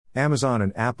Amazon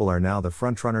and Apple are now the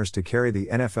frontrunners to carry the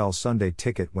NFL Sunday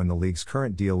Ticket when the league's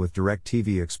current deal with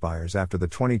DirecTV expires after the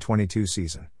 2022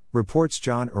 season, reports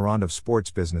John Arand of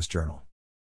Sports Business Journal.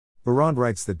 Arand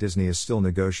writes that Disney is still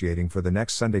negotiating for the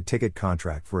next Sunday Ticket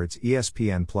contract for its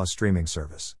ESPN Plus streaming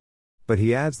service. But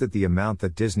he adds that the amount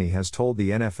that Disney has told the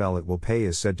NFL it will pay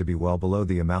is said to be well below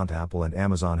the amount Apple and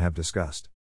Amazon have discussed.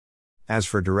 As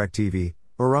for DirecTV,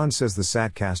 Arand says the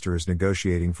Satcaster is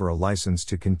negotiating for a license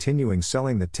to continuing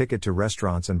selling the ticket to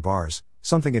restaurants and bars,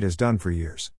 something it has done for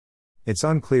years. It's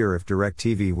unclear if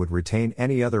DirecTV would retain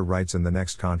any other rights in the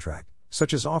next contract,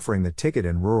 such as offering the ticket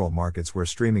in rural markets where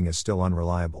streaming is still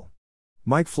unreliable.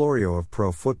 Mike Florio of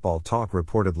Pro Football Talk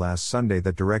reported last Sunday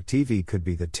that DirecTV could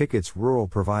be the ticket's rural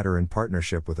provider in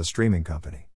partnership with a streaming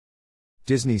company.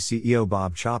 Disney CEO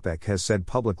Bob Chapek has said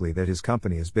publicly that his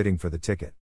company is bidding for the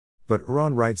ticket. But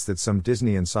Arand writes that some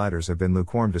Disney insiders have been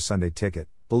lukewarm to Sunday Ticket,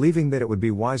 believing that it would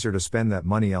be wiser to spend that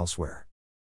money elsewhere.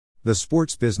 The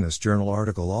Sports Business Journal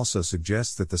article also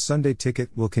suggests that the Sunday Ticket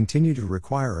will continue to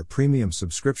require a premium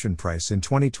subscription price in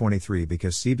 2023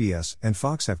 because CBS and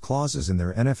Fox have clauses in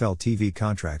their NFL TV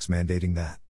contracts mandating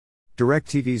that.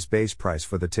 DirecTV's base price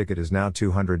for the ticket is now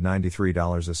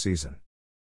 $293 a season.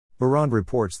 Arand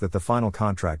reports that the final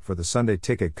contract for the Sunday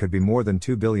Ticket could be more than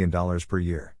 $2 billion per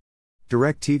year.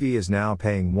 DirecTV is now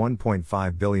paying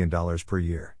 $1.5 billion per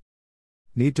year.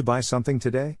 Need to buy something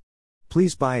today?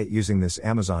 Please buy it using this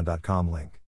Amazon.com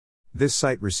link. This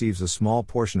site receives a small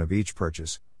portion of each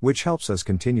purchase, which helps us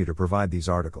continue to provide these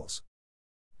articles.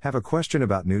 Have a question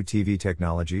about new TV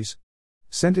technologies?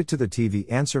 Send it to the TV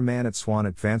Answer Man at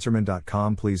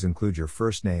swan@fanserman.com. Please include your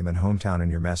first name and hometown in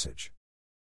your message.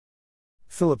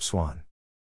 Philip Swan.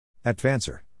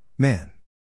 @Fanser Man.